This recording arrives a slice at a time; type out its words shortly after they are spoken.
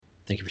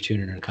Thank you for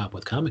tuning in to Cop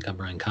with Comic. I'm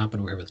Brian Kopp,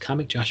 and we're here with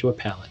comic Joshua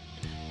Pallett.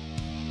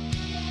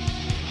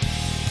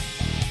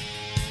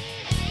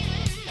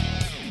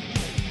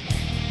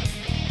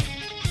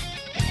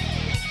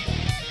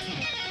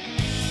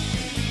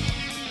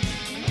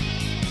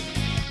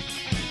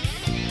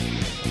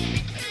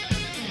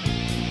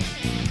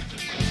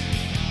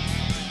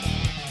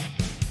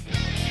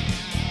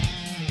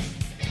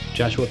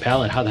 Joshua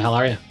Pallett, how the hell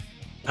are you?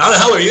 How the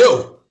hell are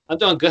you? I'm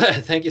doing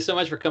good. Thank you so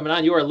much for coming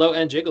on. You are a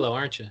low-end gigolo,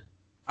 aren't you?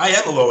 I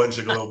am a low-end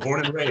gigolo,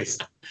 born and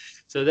raised.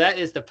 So that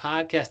is the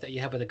podcast that you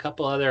have with a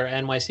couple other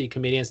NYC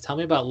comedians. Tell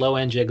me about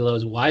Low-End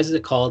Gigolos. Why is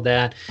it called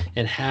that?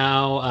 And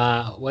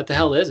how, what the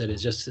hell is it?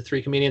 It's just the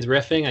three comedians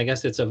riffing? I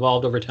guess it's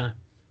evolved over time.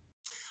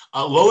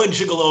 Low-End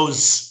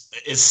Gigolos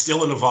is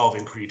still an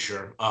evolving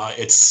creature.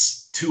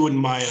 It's two of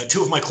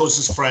my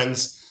closest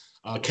friends,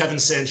 Kevin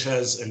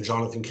Sanchez and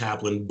Jonathan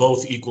Kaplan,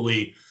 both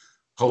equally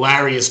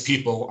hilarious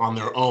people on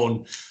their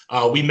own.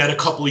 We met a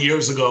couple of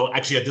years ago,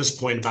 actually at this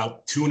point,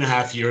 about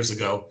 2.5 years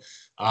ago,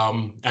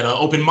 at an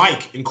open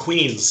mic in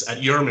Queens at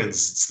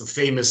Yerman's. It's the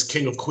famous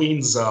King of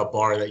Queens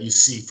bar that you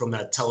see from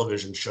that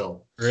television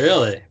show.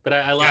 Really? But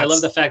I Yes.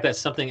 love the fact that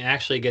something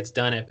actually gets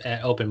done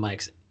at open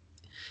mics.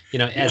 You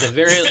know, at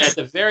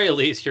the very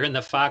least, you're in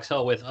the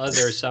foxhole with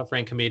other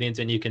suffering comedians,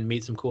 and you can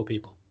meet some cool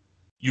people.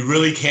 You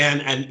really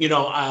can, and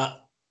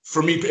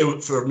for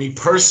me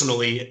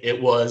personally,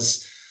 it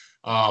was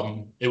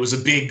a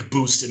big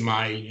boost in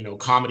my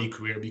comedy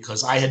career,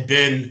 because I had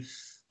been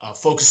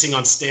focusing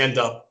on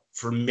stand-up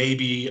for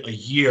maybe a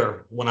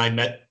year when I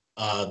met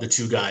the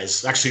two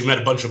guys. Actually, met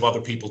a bunch of other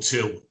people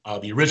too,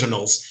 the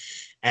originals.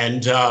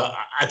 And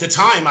at the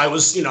time, I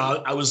was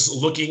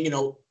looking,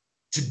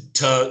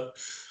 to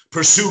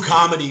pursue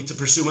comedy, to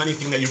pursue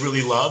anything that you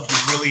really love.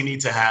 You really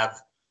need to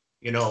have,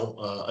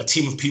 a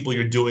team of people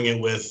you're doing it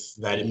with,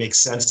 that it makes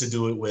sense to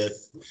do it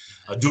with.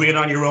 Doing it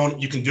on your own,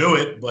 you can do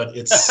it, but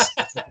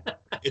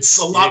it's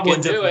a lot more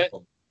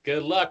difficult.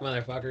 Good luck,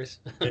 motherfuckers.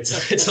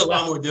 It's a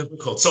lot more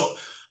difficult. So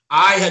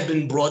I had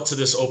been brought to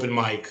this open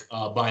mic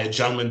by a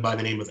gentleman by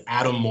the name of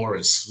Adam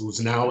Morris,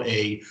 who's now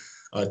a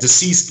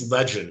deceased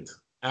legend.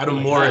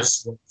 Adam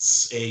Morris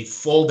was a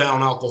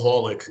full-down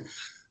alcoholic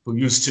who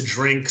used to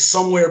drink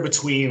somewhere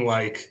between,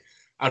 a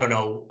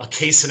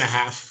case and a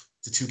half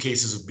to 2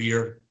 cases of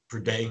beer per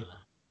day,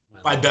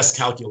 by best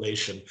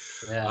calculation.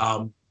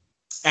 Yeah.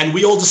 And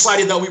we all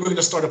decided that we were going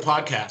to start a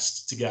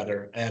podcast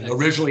together. And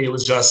originally it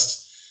was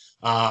just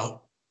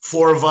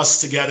 4 of us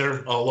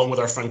together, along with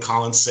our friend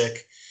Colin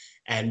Sick.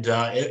 And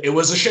it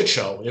was a shit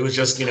show. It was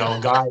just,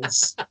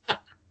 guys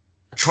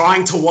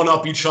trying to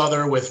one-up each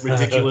other with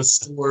ridiculous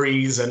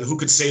stories and who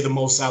could say the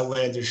most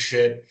outlandish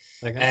shit.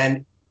 Okay.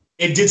 And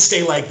it did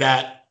stay like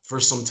that for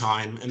some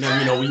time. And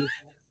then,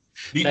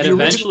 that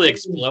eventually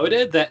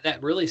exploded.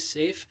 That really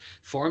safe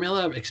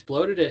formula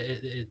exploded.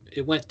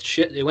 It went to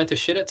shit. It went to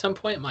shit at some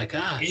point. My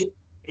God.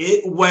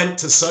 It went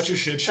to such a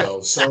shit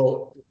show.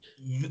 So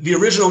the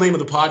original name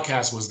of the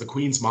podcast was The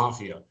Queens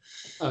Mafia.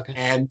 Okay.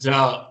 And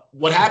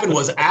what happened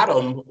was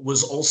Adam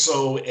was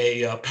also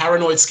a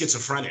paranoid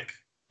schizophrenic.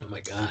 Oh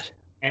my God.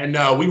 And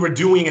we were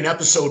doing an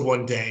episode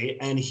one day,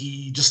 and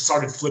he just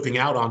started flipping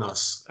out on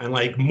us,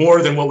 and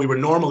more than what we were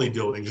normally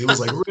doing. He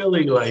was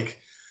really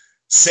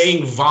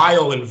saying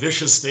vile and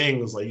vicious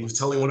things. He was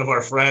telling one of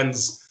our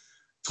friends,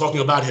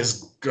 talking about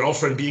his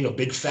girlfriend being a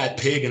big fat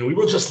pig, and we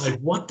were just like,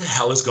 what the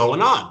hell is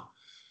going on?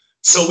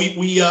 So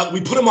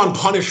we put him on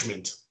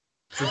punishment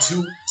for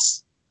 2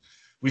 weeks.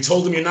 We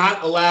told him, you're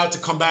not allowed to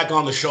come back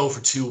on the show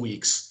for 2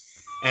 weeks.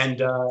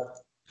 And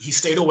he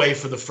stayed away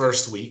for the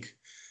first week.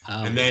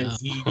 And then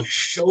he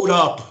showed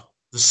up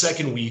the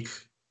second week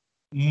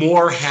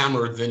more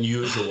hammered than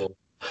usual.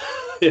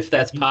 If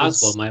that's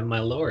possible, my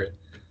lord.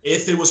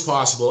 If it was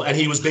possible. And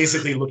he was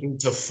basically looking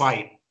to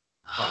fight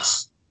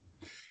us.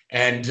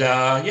 And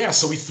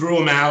so we threw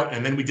him out.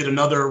 And then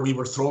we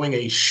were throwing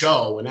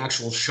an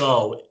actual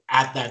show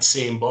at that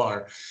same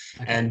bar.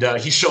 And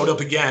he showed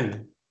up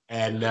again.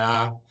 And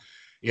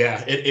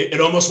it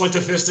almost went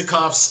to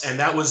fisticuffs. And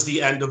that was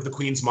the end of the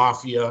Queens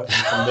Mafia.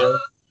 And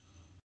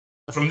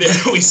from there,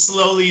 we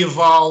slowly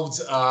evolved.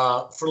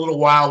 For a little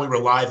while, we were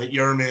live at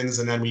Yerman's,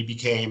 and then we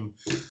became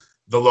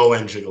the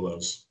Low-End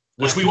Gigolos,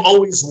 which we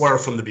always were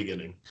from the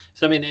beginning.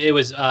 So, it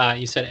was,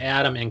 you said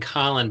Adam and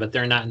Colin, but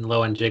they're not in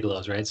Low-End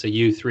Gigolos, right? So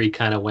you three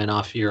kind of went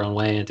off your own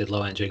way and did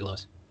Low-End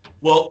Gigolos.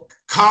 Well,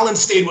 Colin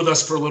stayed with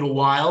us for a little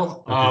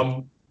while,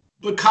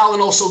 but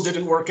Colin also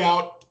didn't work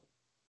out.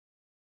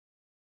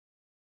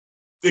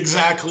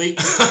 Exactly.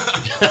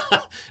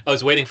 I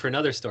was waiting for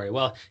another story.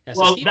 Well, that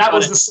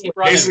was the story.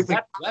 He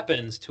brought in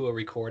weapons to a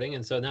recording,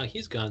 and so now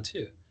he's gone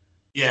too.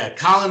 Yeah,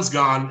 Colin's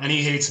gone, and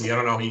he hates me. I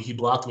don't know. He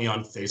blocked me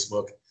on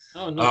Facebook.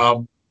 Oh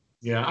no.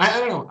 I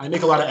don't know. I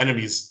make a lot of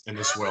enemies in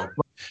this world.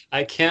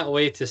 I can't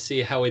wait to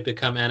see how we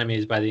become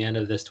enemies by the end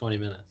of this 20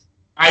 minutes.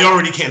 I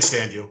already can't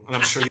stand you, and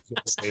I'm sure you feel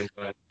the same.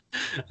 But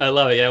I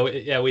love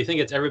it. We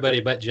think it's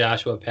everybody but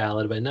Joshua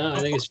Pallett, but no, I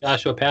think it's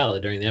Joshua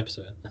Pallett during the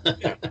episode.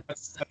 Yeah,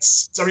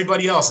 it's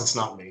everybody else. It's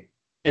not me.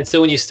 And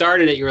so when you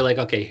started it, you were like,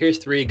 okay, here's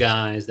three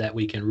guys that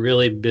we can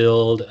really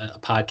build a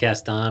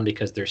podcast on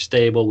because they're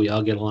stable. We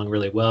all get along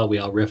really well. We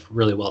all riff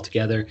really well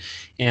together.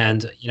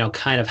 And,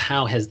 kind of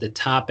how has the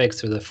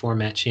topics or the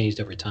format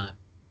changed over time?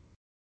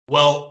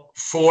 Well,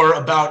 for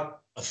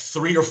about a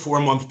 3 or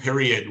 4 month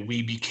period,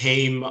 we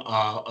became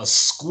a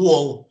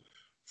school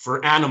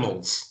for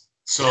animals.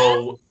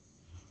 So,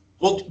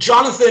 well,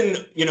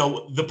 Jonathan,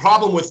 the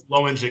problem with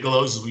Low End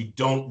Gigolos is we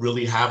don't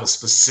really have a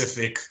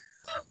specific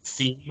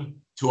theme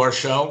to our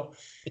show.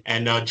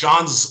 And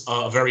John's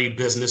a very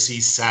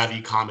businessy,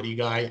 savvy comedy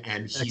guy.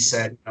 And he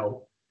said,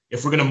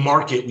 if we're going to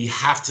market, we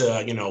have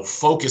to,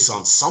 focus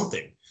on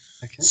something.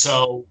 Okay.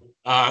 So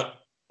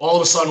all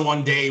of a sudden,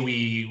 one day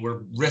we were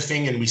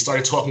riffing and we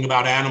started talking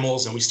about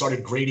animals and we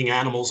started grading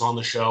animals on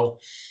the show.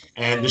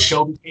 And the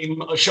show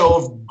became a show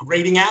of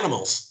grading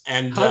animals.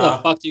 And how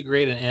the fuck do you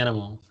grade an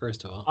animal,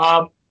 first of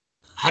all?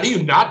 How do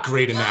you not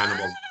grade an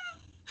animal?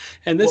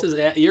 And this is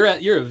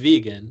you're a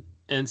vegan.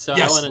 And so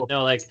yes, I want to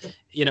know, like,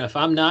 if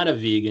I'm not a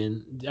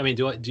vegan, I mean,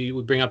 do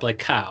you bring up like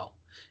cow?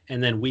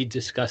 And then we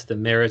discuss the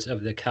merits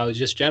of the cow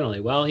just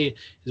generally. Well, he's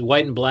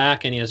white and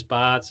black and he has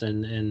spots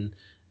and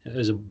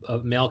there's a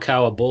male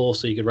cow, a bull,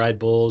 so you could ride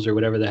bulls or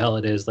whatever the hell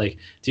it is. Like,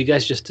 do you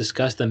guys just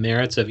discuss the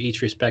merits of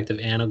each respective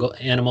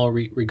animal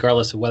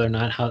regardless of whether or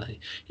not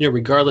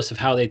regardless of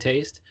how they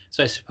taste?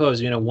 So I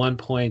suppose, one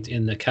point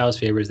in the cow's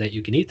favor is that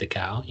you can eat the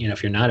cow,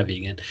 if you're not a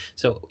vegan.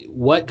 So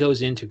what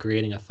goes into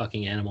creating a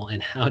fucking animal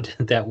and how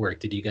did that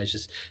work? Did you guys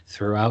just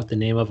throw out the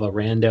name of a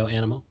rando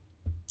animal?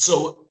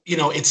 So,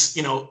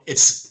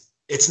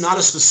 it's not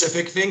a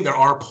specific thing. There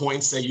are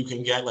points that you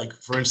can get. Like,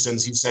 for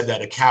instance, you said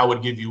that a cow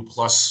would give you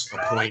plus a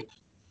point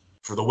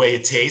for the way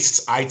it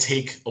tastes. I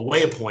take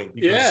away a point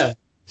because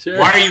sure.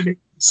 Why are you making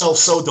yourself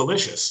so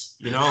delicious?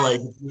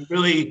 Like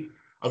really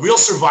a real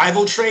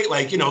survival trait.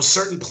 Like,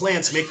 certain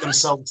plants make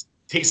themselves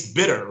taste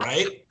bitter,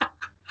 right?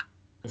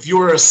 If you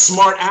were a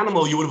smart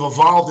animal, you would have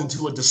evolved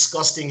into a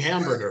disgusting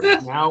hamburger.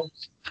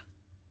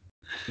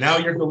 Now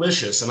you're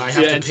delicious, and I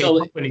have to pay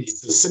companies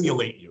to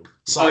simulate you.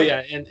 Sorry.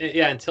 Oh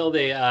yeah, until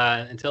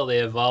they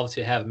evolved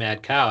to have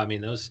mad cow. I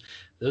mean, those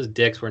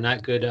dicks were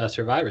not good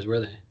survivors, were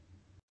they?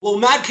 Well,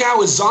 mad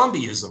cow is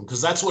zombieism because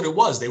that's what it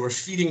was. They were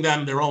feeding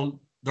them their own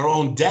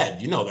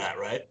dead. You know that,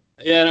 right?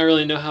 Yeah, I don't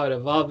really know how it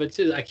evolved, but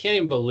I can't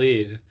even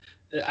believe.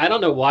 I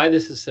don't know why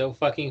this is so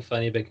fucking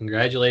funny, but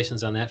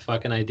congratulations on that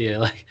fucking idea.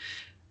 Like,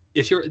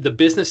 if you're the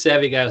business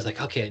savvy guy was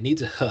like, okay, it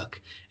needs a hook.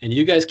 And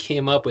you guys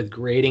came up with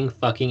grading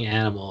fucking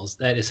animals.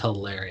 That is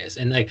hilarious.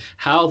 And like,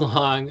 how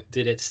long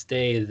did it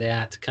stay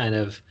that kind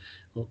of,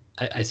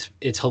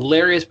 it's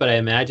hilarious, but I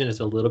imagine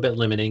it's a little bit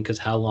limiting because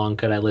how long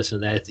could I listen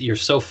to that? You're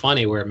so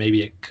funny where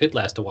maybe it could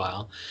last a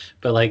while,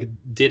 but like,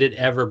 did it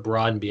ever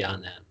broaden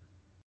beyond that?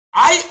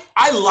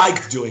 I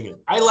like doing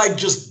it. I like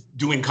just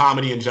doing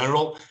comedy in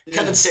general. Yeah.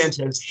 Kevin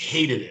Sanchez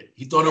hated it.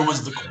 He thought it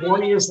was the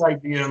corniest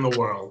idea in the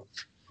world.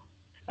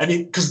 I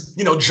mean, because,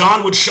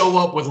 John would show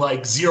up with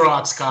like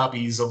Xerox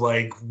copies of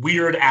like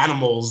weird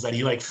animals that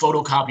he like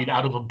photocopied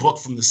out of a book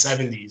from the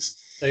 70s.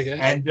 Okay.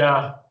 And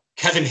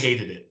Kevin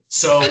hated it.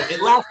 So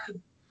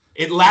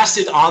it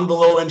lasted on the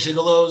Low End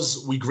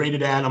Gigolos. We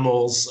graded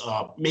animals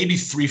maybe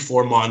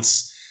 3-4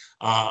 months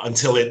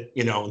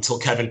until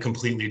Kevin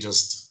completely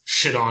just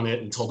shit on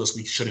it and told us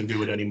we shouldn't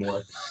do it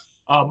anymore.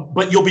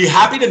 But you'll be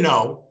happy to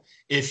know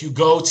if you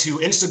go to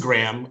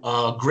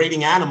Instagram,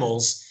 Grading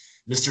Animals,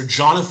 Mr.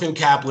 Jonathan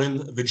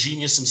Kaplan, the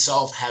genius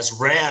himself, has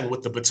ran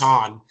with the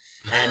baton,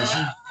 and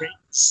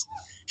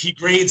he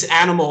grades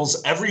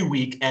animals every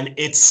week, and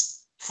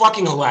it's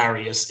fucking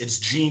hilarious. It's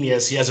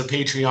genius. He has a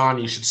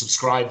Patreon. You should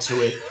subscribe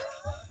to it.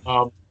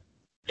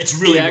 It's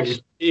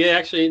really he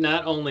actually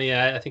not only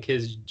I think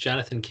his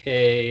Jonathan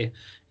K.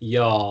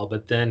 Y'all,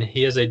 but then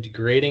he has a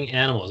grading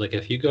animals. Like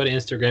if you go to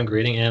Instagram,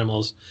 grading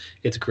animals,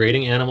 it's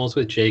grading animals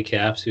with J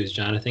Caps, who's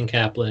Jonathan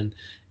Kaplan,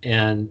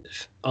 and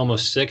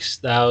almost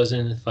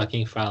 6,000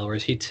 fucking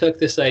followers. He took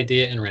this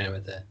idea and ran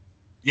with it.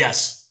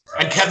 Yes,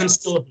 and Kevin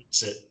still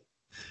hates it.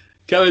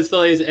 Kevin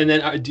still hates it. And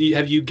then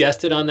have you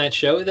guested on that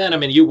show then? I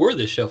mean, you were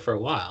the show for a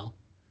while.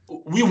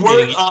 We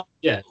were,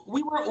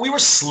 we were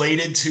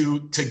slated to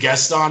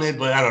guest on it,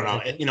 but I don't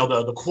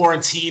know. The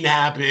quarantine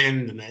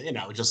happened,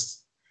 and just.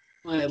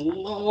 My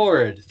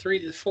Lord, 3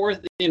 to 4,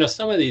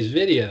 some of these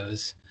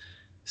videos,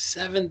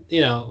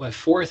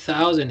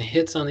 4,000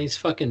 hits on these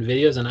fucking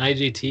videos on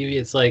IGTV.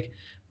 It's like,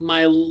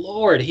 my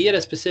Lord, he had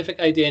a specific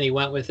idea and he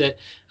went with it.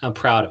 I'm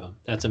proud of him.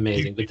 That's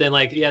amazing. But then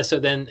so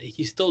then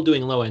he's still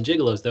doing Low End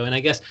Gigolos though. And I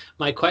guess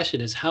my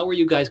question is, how were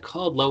you guys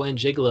called Low End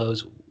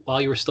Gigolos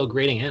while you were still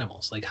grading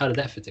animals? Like, how did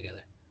that fit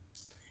together?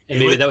 And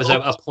maybe that was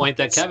a point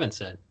that Kevin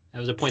said. That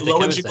was a point that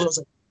Kevin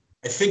said.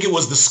 I think it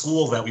was the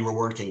school that we were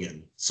working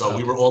in. So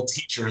we were all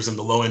teachers in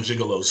the Low End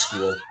Gigolo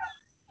school.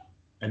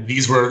 And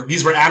these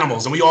were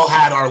animals. And we all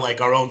had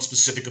our own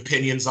specific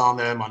opinions on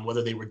them, on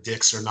whether they were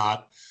dicks or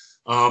not.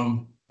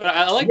 But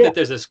I like that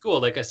there's a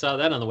school. Like I saw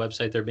that on the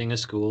website, there being a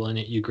school and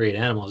you grade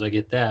animals. I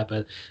get that.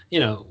 But,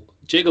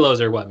 gigolos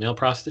are what, male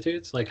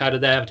prostitutes? Like, how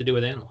did that have to do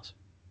with animals?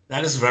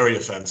 That is very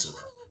offensive.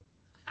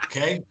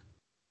 Okay?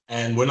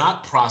 and we're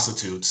not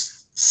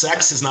prostitutes.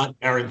 Sex is not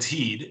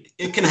guaranteed.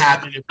 It can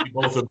happen if we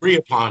both agree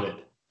upon it.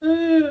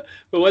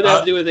 But what does that have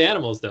to do with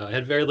animals, though? It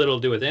had very little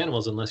to do with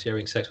animals unless you're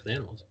having sex with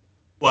animals.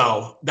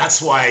 Well,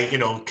 that's why,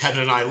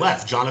 Kevin and I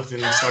left.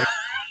 Jonathan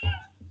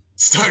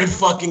started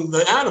fucking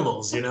the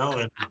animals, and,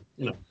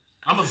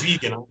 I'm a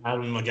vegan.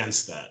 I'm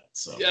against that.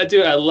 So yeah,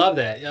 dude, I love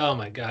that. Oh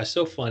my gosh,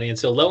 so funny. And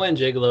so Low End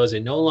Gigolos,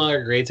 it no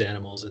longer grades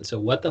animals. And so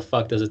what the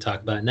fuck does it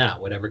talk about now?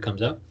 Whatever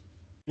comes up?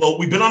 Well,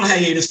 we've been on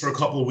hiatus for a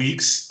couple of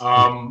weeks.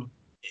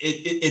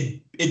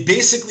 It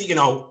basically,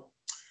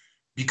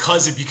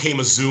 because it became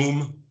a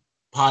Zoom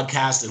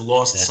podcast, it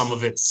lost some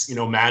of its,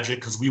 magic,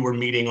 because we were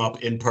meeting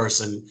up in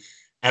person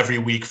every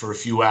week for a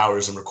few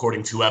hours and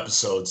recording 2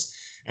 episodes.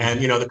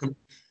 And,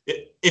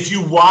 if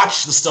you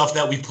watch the stuff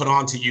that we put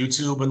onto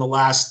YouTube in the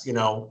last,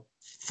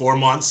 4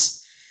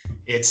 months,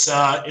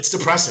 it's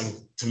depressing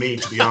to me,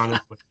 to be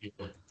honest with you.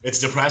 It's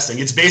depressing.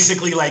 It's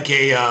basically like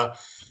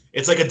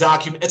it's like a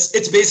document.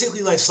 It's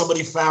basically like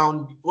somebody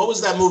found, what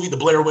was that movie, The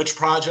Blair Witch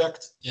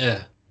Project?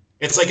 Yeah.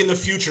 It's like in the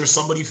future,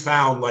 somebody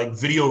found like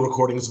video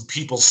recordings of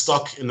people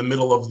stuck in the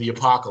middle of the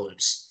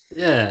apocalypse.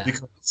 Yeah.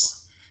 Because,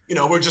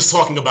 we're just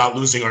talking about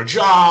losing our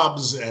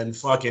jobs and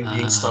fucking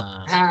being stuck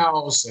in the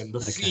house and the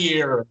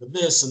fear and the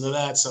this and the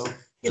that. So,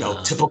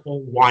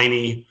 typical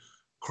whiny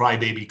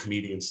crybaby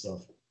comedian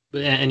stuff.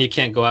 And you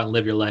can't go out and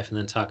live your life and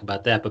then talk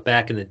about that. But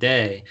back in the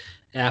day,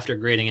 after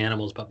grading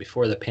animals, but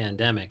before the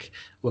pandemic,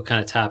 what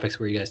kind of topics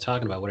were you guys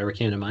talking about? Whatever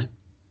came to mind?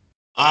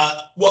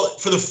 Well,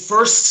 for the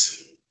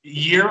first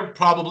year,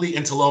 probably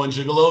into Low End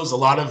Gigolos, a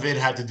lot of it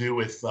had to do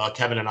with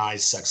Kevin and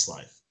I's sex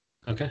life.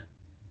 Okay.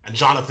 And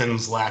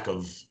Jonathan's lack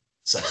of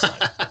sex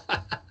life.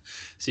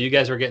 So you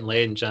guys were getting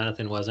laid and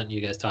Jonathan wasn't.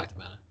 You guys talked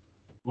about it.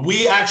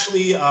 We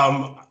actually,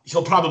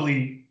 he'll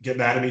probably get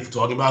mad at me for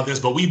talking about this,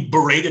 but we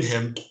berated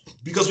him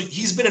because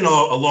he's been in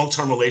a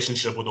long-term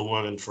relationship with a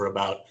woman for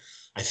about,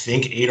 I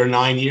think, 8 or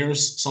 9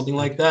 years, something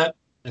like that.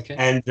 Okay.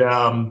 And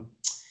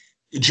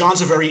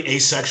John's a very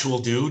asexual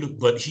dude,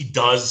 but he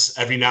does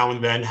every now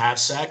and then have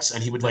sex,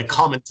 and he would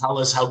come and tell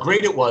us how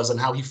great it was and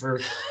how he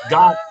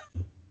forgot.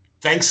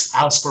 Thanks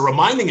us for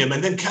reminding him.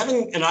 And then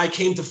Kevin and I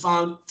came to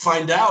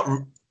find out,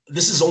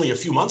 this is only a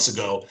few months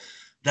ago,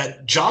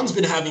 that John's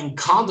been having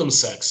condom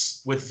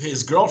sex with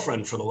his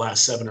girlfriend for the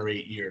last 7 or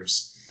 8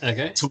 years.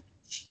 Okay.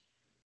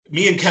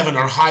 Me and Kevin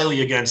are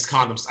highly against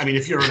condoms. I mean,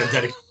 if you're in a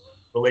dedicated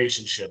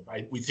relationship,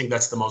 we think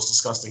that's the most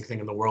disgusting thing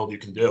in the world you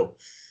can do.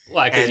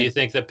 Why? Because you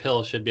think the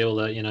pill should be able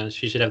to,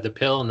 she should have the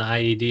pill and the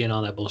IED and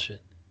all that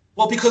bullshit.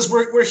 Well, because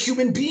we're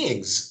human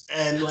beings,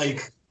 and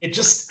it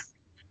just,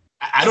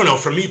 I don't know.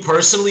 For me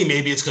personally,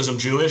 maybe it's because I'm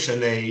Jewish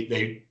and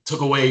they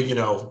took away,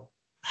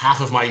 half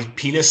of my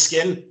penis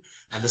skin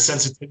and the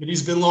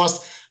sensitivity's been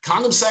lost.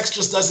 Condom sex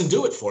just doesn't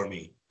do it for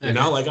me.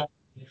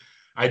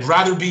 I'd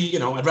rather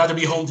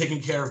be home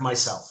taking care of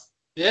myself.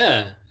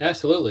 Yeah,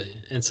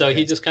 absolutely. And so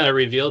he just kind of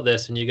revealed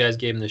this and you guys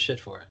gave him the shit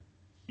for it.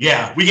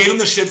 Yeah, we gave him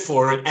the shit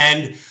for it.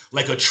 And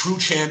like a true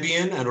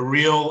champion and a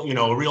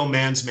real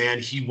man's man,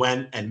 he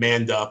went and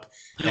manned up,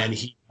 and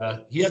he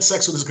had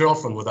sex with his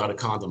girlfriend without a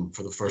condom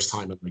for the first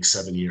time in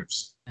 7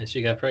 years. And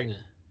she got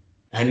pregnant.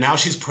 And now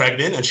she's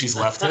pregnant and she's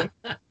left him.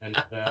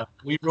 And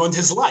we ruined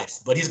his life.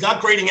 But he's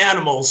got grading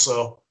animals,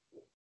 so.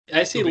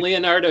 I see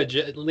Leonardo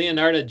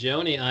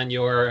Joni on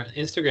your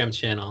Instagram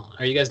channel.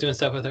 Are you guys doing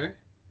stuff with her?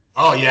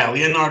 Oh, yeah.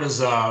 Leonardo's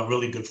a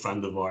really good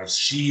friend of ours.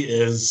 She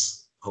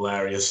is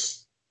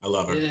hilarious. I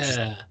love her.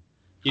 Yeah.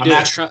 You did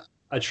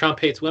a Trump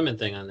hates women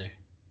thing on there.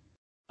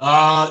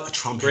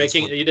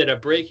 You did a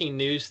breaking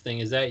news thing.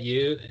 Is that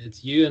you?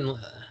 It's you, and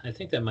I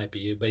think that might be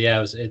you. But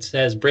yeah, it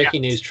says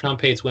breaking news: Trump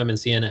hates women.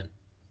 CNN.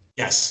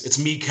 Yes, it's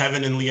me,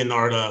 Kevin, and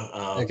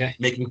Leonardo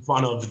making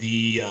fun of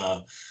the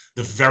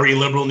very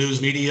liberal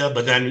news media,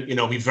 but then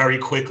we very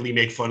quickly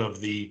make fun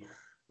of the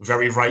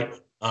very right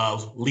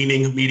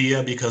leaning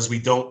media because we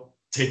don't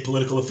take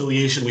political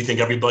affiliation. We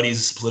think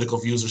everybody's political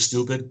views are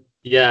stupid.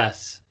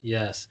 Yes.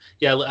 Yeah,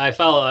 I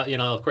follow,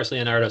 of course,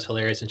 Leonardo's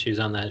hilarious and she's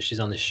on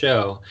the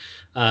show.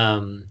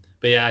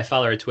 But yeah, I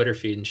follow her Twitter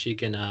feed and she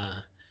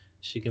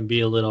can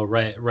be a little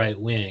right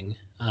wing.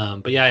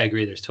 But yeah, I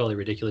agree. There's totally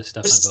ridiculous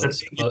stuff on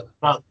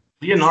both.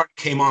 Leonardo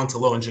came on to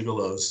Low End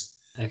Gigolos.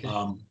 Okay.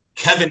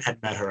 Kevin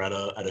had met her at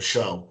a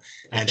show,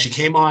 and she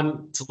came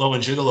on to Low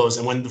End Gigolos.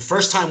 And when the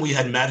first time we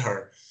had met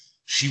her,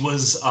 she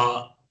was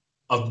a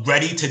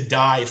ready to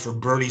die for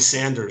Bernie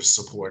Sanders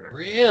supporter.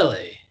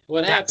 Really?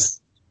 What happened?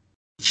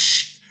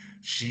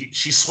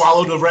 She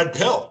swallowed a red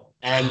pill,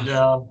 and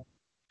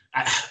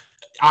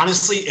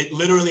honestly, it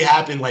literally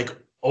happened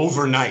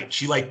overnight.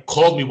 She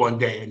called me one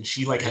day, and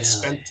she had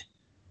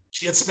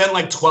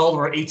spent 12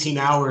 or 18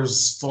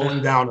 hours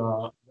falling down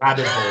a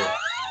rabbit hole.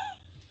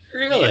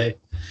 Really?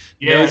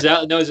 Yeah.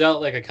 Knows out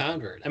like a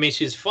convert. I mean,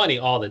 she's funny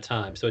all the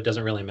time, so it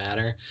doesn't really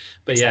matter.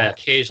 But yeah,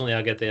 occasionally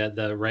I'll get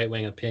the right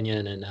wing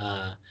opinion, and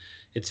I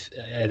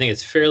think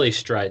it's fairly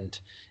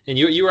strident. And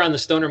you were on the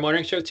Stoner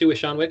Morning Show too with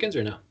Sean Wickens,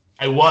 or no?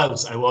 I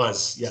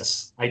was.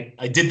 Yes, I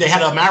did. They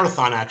had a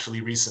marathon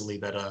actually recently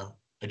that I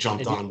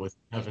jumped on with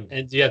Evan.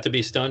 And do you have to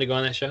be stoned to go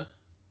on that show?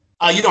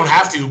 You don't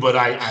have to, but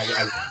I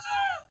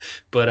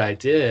But I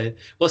did.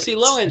 Well, see,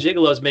 low-end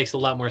gigolos makes a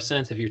lot more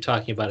sense if you're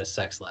talking about a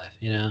sex life,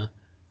 you know?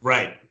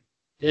 Right.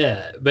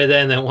 Yeah, but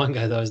then that one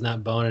guy, though, is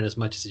not boning as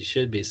much as he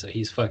should be, so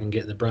he's fucking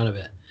getting the brunt of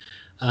it.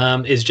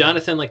 Is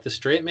Jonathan like the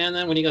straight man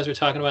then when you guys were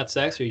talking about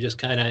sex, or you just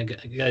kind of,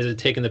 you guys are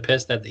taking the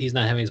piss that he's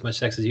not having as much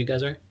sex as you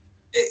guys are?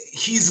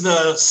 He's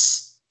the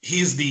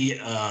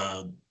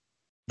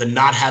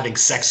not having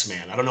sex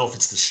man. I don't know if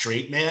it's the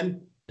straight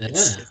man. Yeah.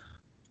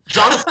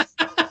 Jonathan.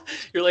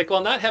 You're like,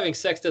 well, not having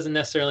sex doesn't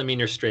necessarily mean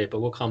you're straight, but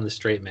we'll call him the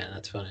straight man.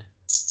 That's funny.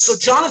 So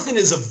Jonathan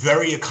is a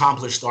very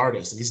accomplished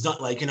artist, and he's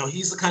not like,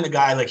 he's the kind of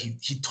guy like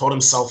he taught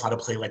himself how to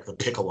play like the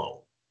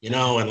piccolo,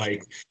 and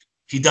like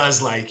he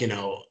does like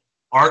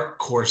art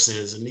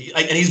courses, and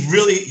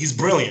he's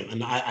brilliant,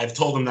 and I've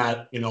told him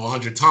that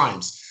 100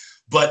 times.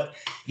 But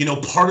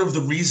part of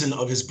the reason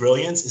of his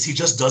brilliance is he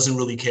just doesn't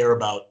really care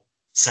about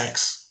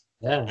sex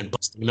and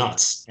busting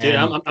nuts. Dude,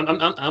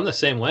 I'm the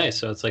same way.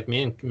 So it's like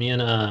me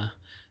and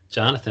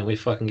Jonathan, we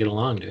fucking get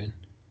along, dude.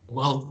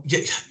 Well,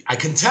 yeah, I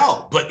can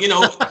tell, but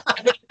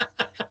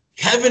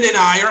Kevin and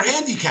I are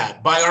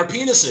handicapped by our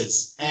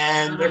penises,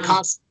 and they're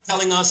constantly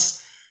telling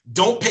us,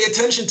 "Don't pay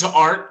attention to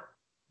art,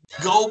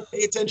 go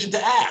pay attention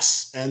to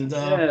ass." And we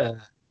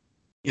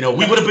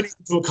would have been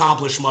able to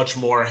accomplish much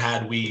more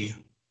had we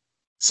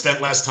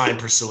spent less time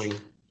pursuing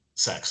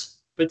sex.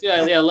 But dude,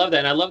 I love that,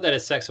 and I love that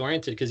it's sex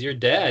oriented because your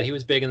dad, he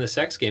was big in the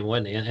sex game,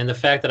 wasn't he? And the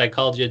fact that I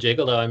called you a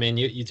gigolo, I mean,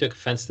 you took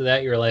offense to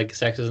that. You were like,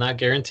 sex is not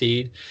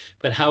guaranteed.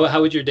 But how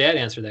would your dad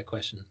answer that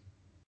question?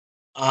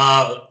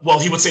 Well,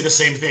 he would say the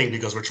same thing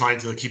because we're trying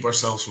to keep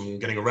ourselves from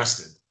getting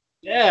arrested.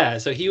 Yeah,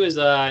 so he was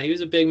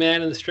a big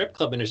man in the strip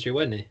club industry,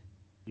 wasn't he?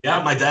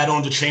 Yeah, my dad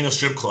owned a chain of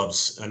strip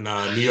clubs in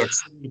New York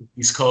City,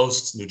 East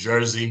Coast, New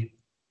Jersey.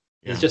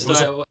 Yeah. It's just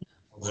like,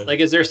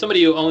 is there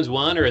somebody who owns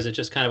one, or is it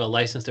just kind of a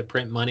license to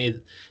print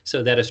money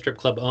so that a strip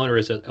club owner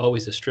is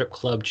always a strip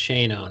club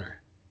chain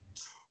owner?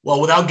 Well,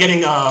 without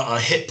getting a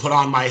hit put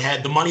on my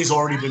head, the money's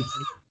already been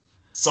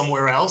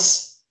somewhere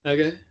else.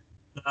 Okay.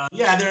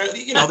 Yeah,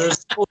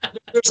 there's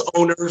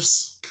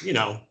owners,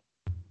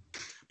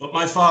 But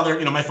my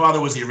father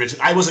was the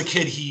original. I was a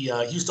kid. He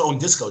used to own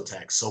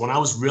discotheques. So when I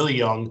was really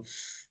young,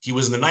 he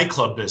was in the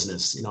nightclub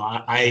business.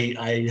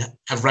 I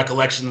have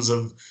recollections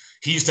of.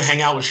 He used to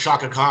hang out with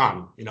Shaka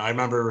Khan. I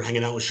remember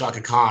hanging out with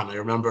Shaka Khan. I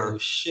remember. Oh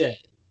shit.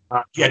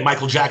 He had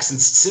Michael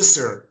Jackson's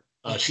sister.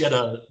 She had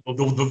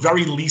the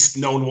very least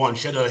known one.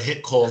 She had a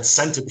hit called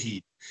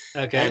Centipede.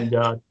 Okay. And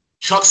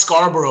Chuck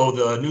Scarborough,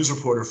 the news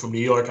reporter from New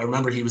York, I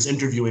remember he was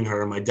interviewing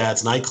her in my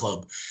dad's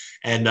nightclub,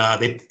 and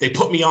they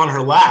put me on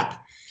her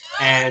lap,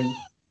 and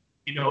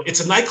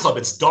it's a nightclub.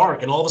 It's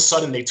dark, and all of a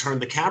sudden they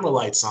turned the camera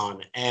lights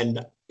on,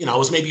 and I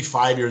was maybe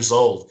 5 years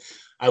old.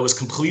 I was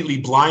completely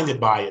blinded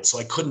by it, so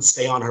I couldn't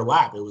stay on her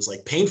lap. It was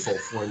like painful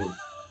for me.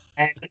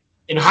 And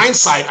in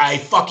hindsight, I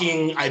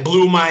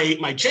blew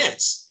my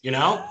chance. If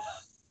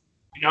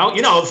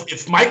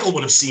Michael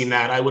would have seen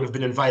that, I would have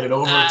been invited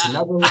over to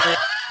Neverland.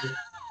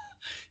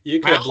 You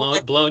could have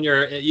blown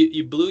your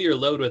you blew your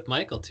load with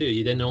Michael too.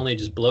 You didn't only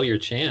just blow your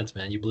chance,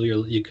 man. You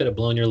could have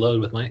blown your load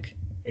with Mike.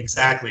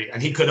 Exactly,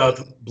 and he could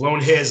have blown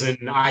his,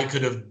 and I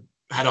could have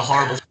had a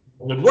horrible.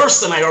 Worse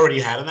than I already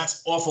had, and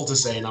that's awful to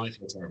say. Now I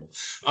feel terrible.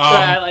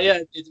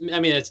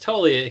 It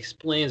totally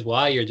explains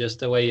why you're just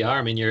the way you are.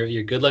 I mean, you're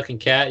a good-looking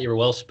cat. You're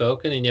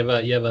well-spoken, and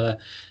you have a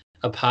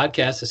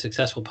podcast, a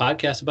successful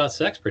podcast about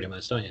sex, pretty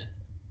much, don't you?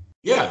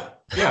 Yeah.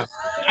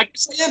 I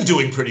guess I am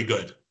doing pretty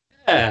good.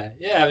 Yeah.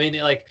 I mean,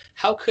 like,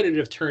 how could it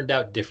have turned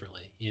out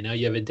differently? You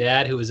have a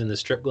dad who was in the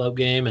strip club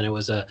game, and it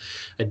was a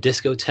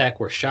discotheque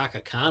where Shaka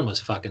Khan was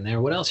fucking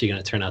there. What else are you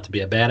going to turn out to be?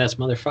 A badass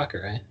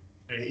motherfucker, right?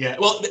 Yeah,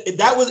 well,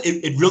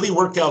 it really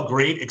worked out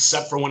great,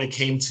 except for when it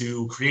came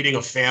to creating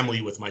a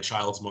family with my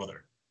child's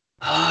mother.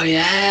 Oh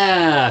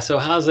yeah. So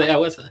how's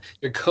that?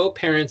 You're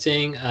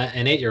co-parenting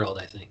an 8-year-old,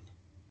 I think.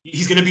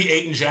 He's going to be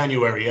 8 in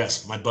January.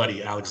 Yes, my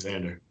buddy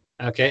Alexander.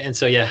 Okay, and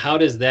so how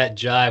does that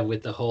jive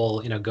with the whole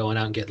going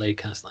out and get laid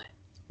constantly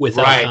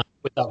without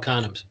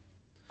condoms?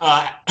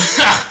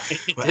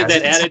 Did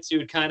that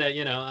attitude kind of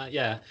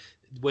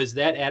was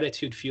that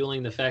attitude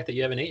fueling the fact that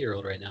you have an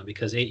 8-year-old right now?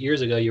 Because 8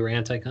 years ago you were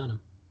anti-condom.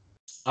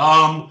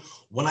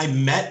 When I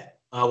met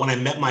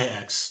my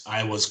ex,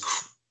 I was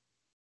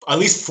at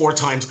least 4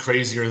 times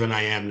crazier than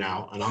I am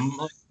now, and I'm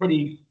a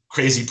pretty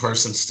crazy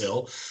person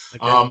still.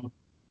 Okay.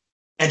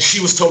 And she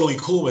was totally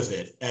cool with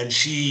it. And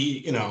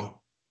she,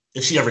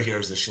 if she ever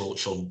hears this,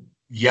 she'll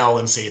yell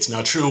and say it's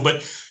not true.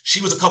 But she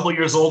was a couple of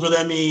years older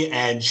than me,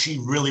 and she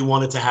really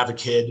wanted to have a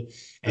kid.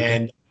 Okay.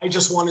 And I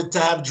just wanted to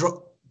have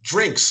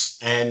drinks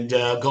and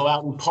go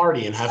out and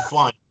party and have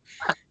fun.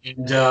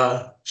 And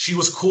she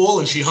was cool,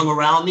 and she hung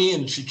around me,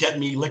 and she kept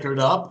me liquored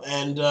up.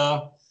 And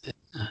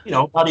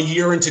about a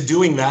year into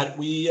doing that,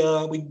 we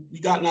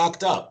got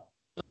knocked up.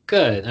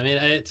 Good. I mean,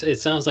 it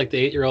sounds like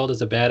the 8-year-old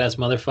is a badass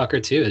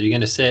motherfucker too. Are you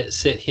going to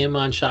sit him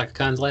on Shaka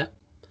Khan's lap?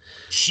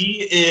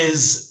 He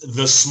is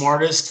the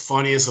smartest,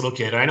 funniest little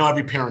kid. I know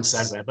every parent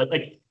says that, but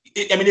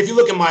if you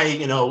look at my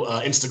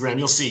Instagram,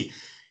 you'll see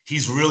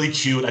He's really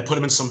cute. I put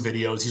him in some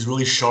videos. He's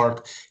really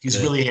sharp.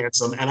 He's really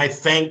handsome. And I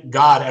thank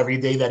God every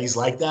day that he's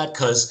like that,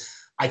 because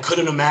I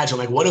couldn't imagine,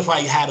 like, what if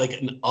I had like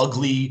an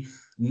ugly,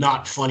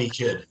 not funny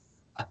kid?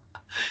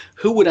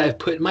 Who would I have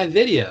put in my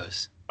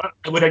videos?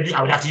 I would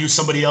have to use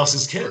somebody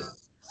else's kid.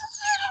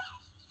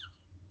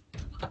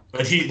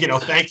 But he,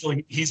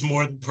 thankfully he's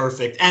more than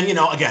perfect. And,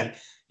 again,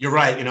 you're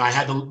right. I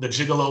had the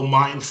gigolo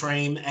mind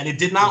frame, and it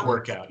did not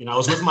work out. I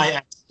was with my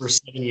ex for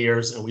 7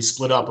 years, and we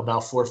split up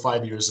about 4 or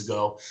 5 years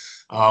ago.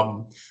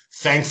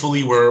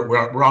 Thankfully,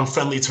 we're on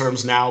friendly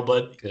terms now.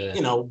 But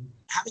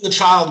having a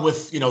child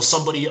with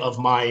somebody of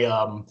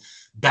my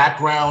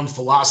background,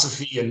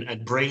 philosophy,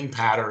 and brain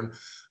pattern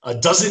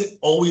doesn't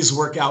always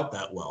work out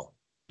that well.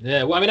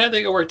 Yeah, well, I mean, I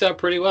think it worked out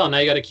pretty well. Now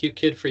you got a cute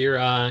kid for your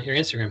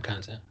Instagram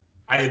content.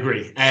 I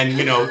agree, and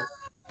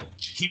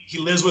he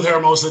lives with her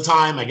most of the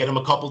time. I get him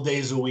a couple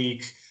days a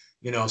week.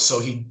 So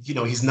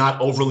he's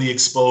not overly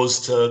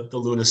exposed to the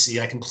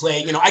lunacy. I can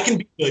play. I can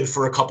be good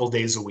for a couple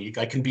days a week.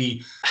 I can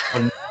be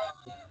a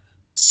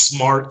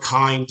smart,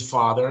 kind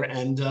father,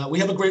 and we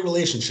have a great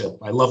relationship.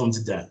 I love him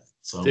to death.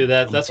 So, dude,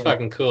 that's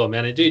fucking cool,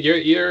 man. And dude,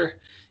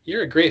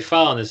 you're a great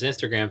follow on this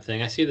Instagram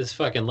thing. I see this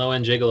fucking Low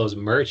End Gigolos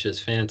merch is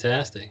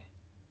fantastic.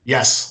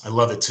 Yes, I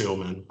love it too,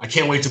 man. I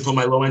can't wait to put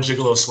my Low End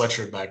Gigolo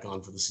sweatshirt back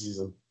on for the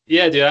season.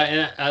 Yeah, dude,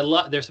 I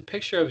love. There's a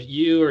picture of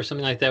you or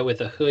something like that with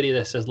a hoodie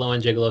that says Low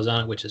End Gigolos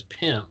on it, which is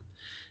pimp.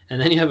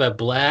 And then you have a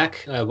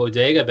black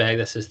bodega bag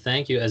that says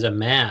 "Thank you" as a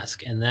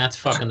mask, and that's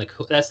fucking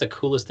that's the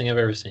coolest thing I've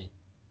ever seen.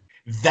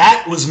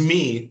 That was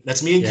me.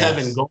 That's me and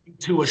Kevin going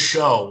to a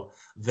show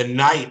the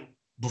night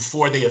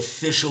before they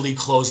officially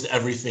closed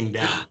everything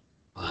down.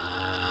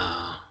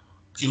 Wow.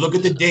 If you look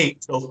at the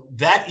date, so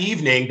that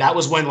evening, that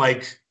was when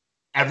like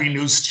every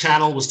news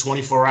channel was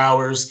 24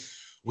 hours.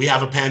 We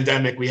have a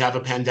pandemic.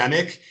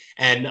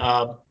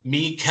 And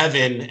me,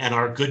 Kevin, and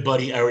our good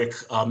buddy Eric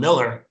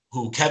Miller,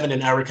 who Kevin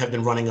and Eric have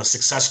been running a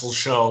successful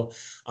show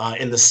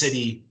in the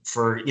city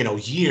for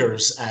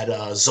years at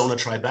Zona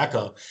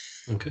Tribeca.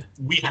 Okay.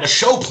 We had a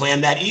show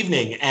planned that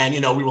evening, and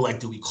we were like,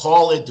 do we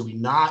call it? Do we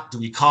not? Do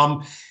we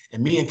come?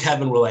 And me and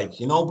Kevin were like,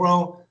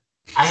 bro,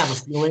 I have a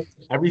feeling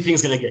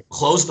everything's gonna get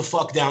closed the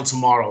fuck down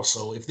tomorrow.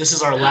 So if this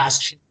is our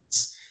last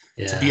chance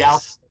to be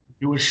out,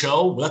 do a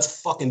show,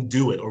 let's fucking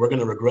do it, or we're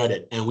gonna regret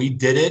it. And we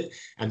did it,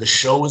 and the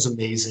show was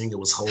amazing. It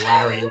was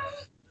hilarious.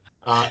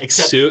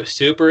 Except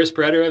super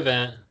spreader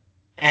event.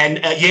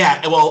 And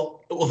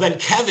well, then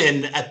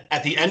Kevin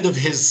at the end of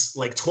his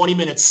like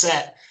 20-minute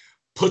set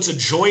puts a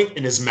joint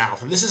in his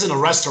mouth, and this is in a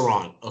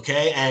restaurant,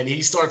 okay? And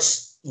he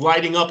starts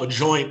lighting up a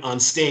joint on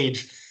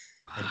stage,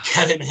 and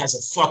Kevin has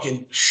a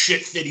fucking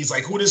shit fit. He's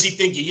like, who does he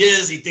think he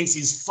is? He thinks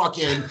he's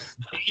fucking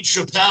Dave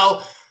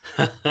Chappelle.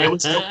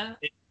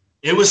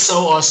 It was so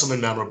awesome and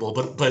memorable,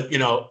 but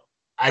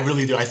I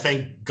really do. I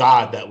thank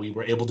God that we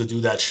were able to do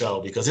that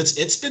show, because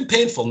it's been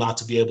painful not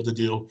to be able to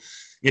do,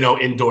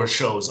 indoor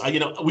shows.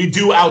 We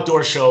do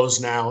outdoor shows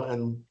now,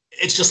 and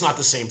it's just not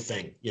the same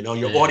thing.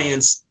 Your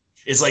audience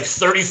is like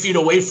 30 feet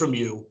away from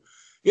you.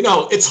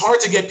 It's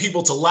hard to get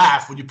people to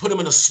laugh. When you put them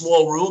in a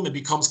small room, it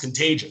becomes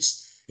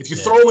contagious. If you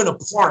throw them in a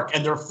park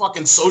and they're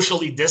fucking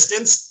socially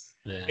distanced,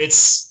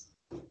 it's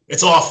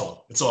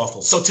awful. It's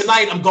awful. So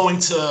tonight I'm going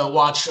to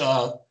watch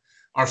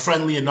our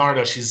friend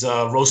Leonardo. She's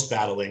roast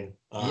battling.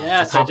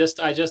 Yes, I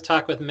just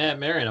talked with Matt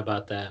Marin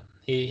about that.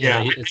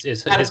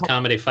 It's his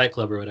comedy Fight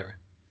Club or whatever.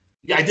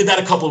 Yeah, I did that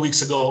a couple of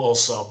weeks ago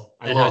also.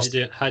 And how'd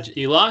you do?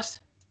 You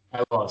lost?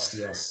 I lost,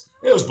 yes.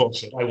 It was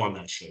bullshit. I won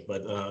that shit,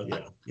 but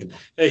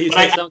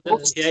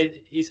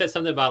He said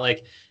something about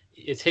like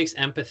it takes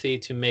empathy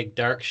to make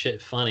dark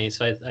shit funny.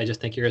 So I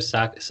just think you're a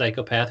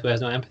psychopath who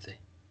has no empathy.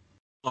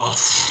 Oh.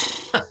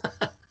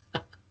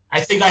 I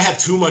think I have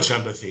too much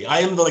empathy. I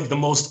am the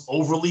most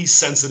overly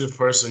sensitive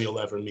person you'll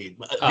ever meet.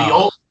 The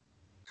old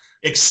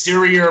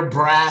exterior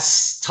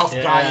brass tough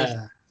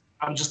guy.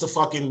 I'm just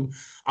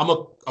I'm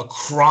a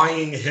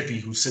crying hippie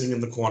who's sitting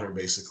in the corner,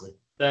 basically.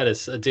 That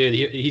is, dude,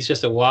 he's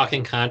just a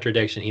walking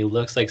contradiction. He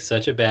looks like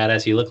such a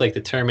badass. You look like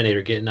the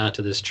Terminator getting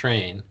onto this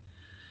train.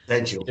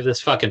 Thank you. You have this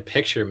fucking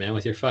picture, man,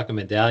 with your fucking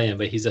medallion,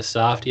 but he's a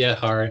soft yet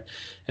hard.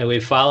 And we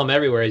follow him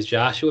everywhere. He's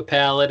Joshua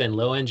Pallet and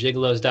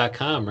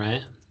lowendgigolos.com,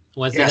 right?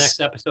 When's the next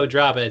episode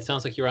drop? It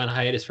sounds like you're on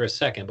hiatus for a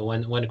second, but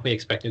when can we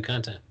expect new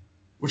content?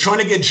 We're trying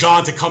to get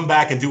John to come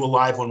back and do a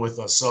live one with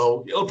us.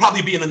 So it'll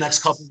probably be in the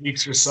next couple of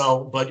weeks or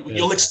so, but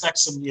you'll expect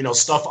some,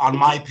 stuff on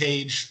my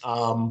page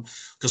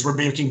because we're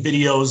making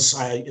videos.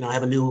 I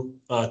have a new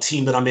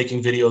team that I'm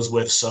making videos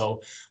with.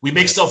 So we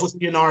make stuff with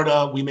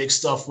Leonardo. We make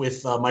stuff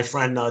with my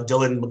friend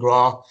Dylan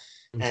McGraw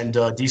and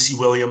DC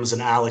Williams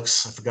and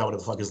Alex. I forgot what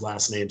the fuck his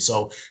last name.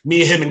 So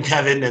me, him, and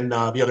Kevin and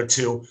the other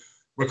two,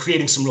 we're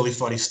creating some really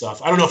funny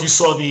stuff. I don't know if you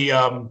saw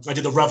I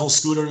did the Revel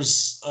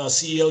Scooters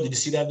CEO. Did you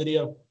see that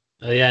video?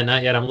 Yeah,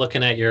 not yet. I'm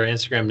looking at your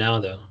Instagram now,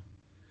 though.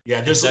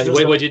 Yeah.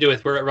 What'd you do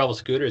with Revel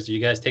Scooters? Do you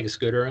guys take a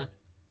scooter around?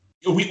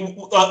 We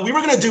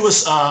were going to do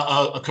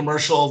a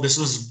commercial. This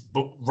was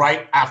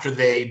right after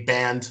they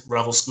banned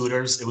Revel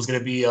scooters. It was going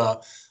to be a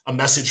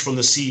message from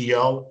the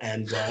CEO,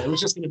 and it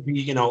was just going to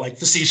be, like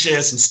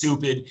facetious and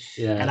stupid.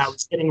 Yeah. And I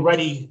was getting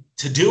ready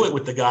to do it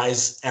with the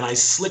guys, and I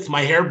slicked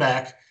my hair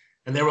back,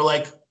 and they were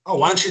like, "Oh,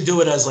 why don't you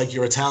do it as like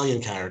your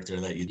Italian character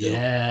that you do?"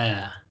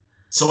 Yeah.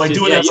 So I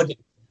do it as like.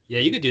 Yeah,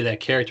 you could do that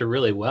character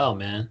really well,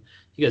 man.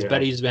 You guys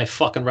better use my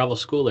fucking Revel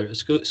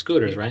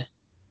scooters, right?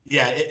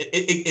 Yeah,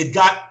 it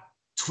got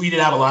tweeted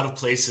out a lot of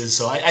places,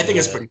 so I think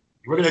it's pretty.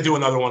 We're gonna do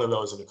another one of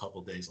those in a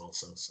couple of days,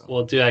 also. So.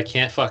 Well, dude, I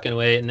can't fucking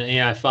wait, and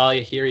yeah, I follow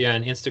you here. You're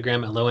on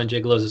Instagram at Low End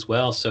Gigolos as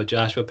well. So,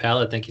 Joshua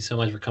Pallett, thank you so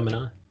much for coming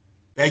on.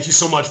 Thank you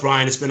so much,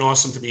 Brian. It's been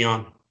awesome to be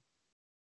on.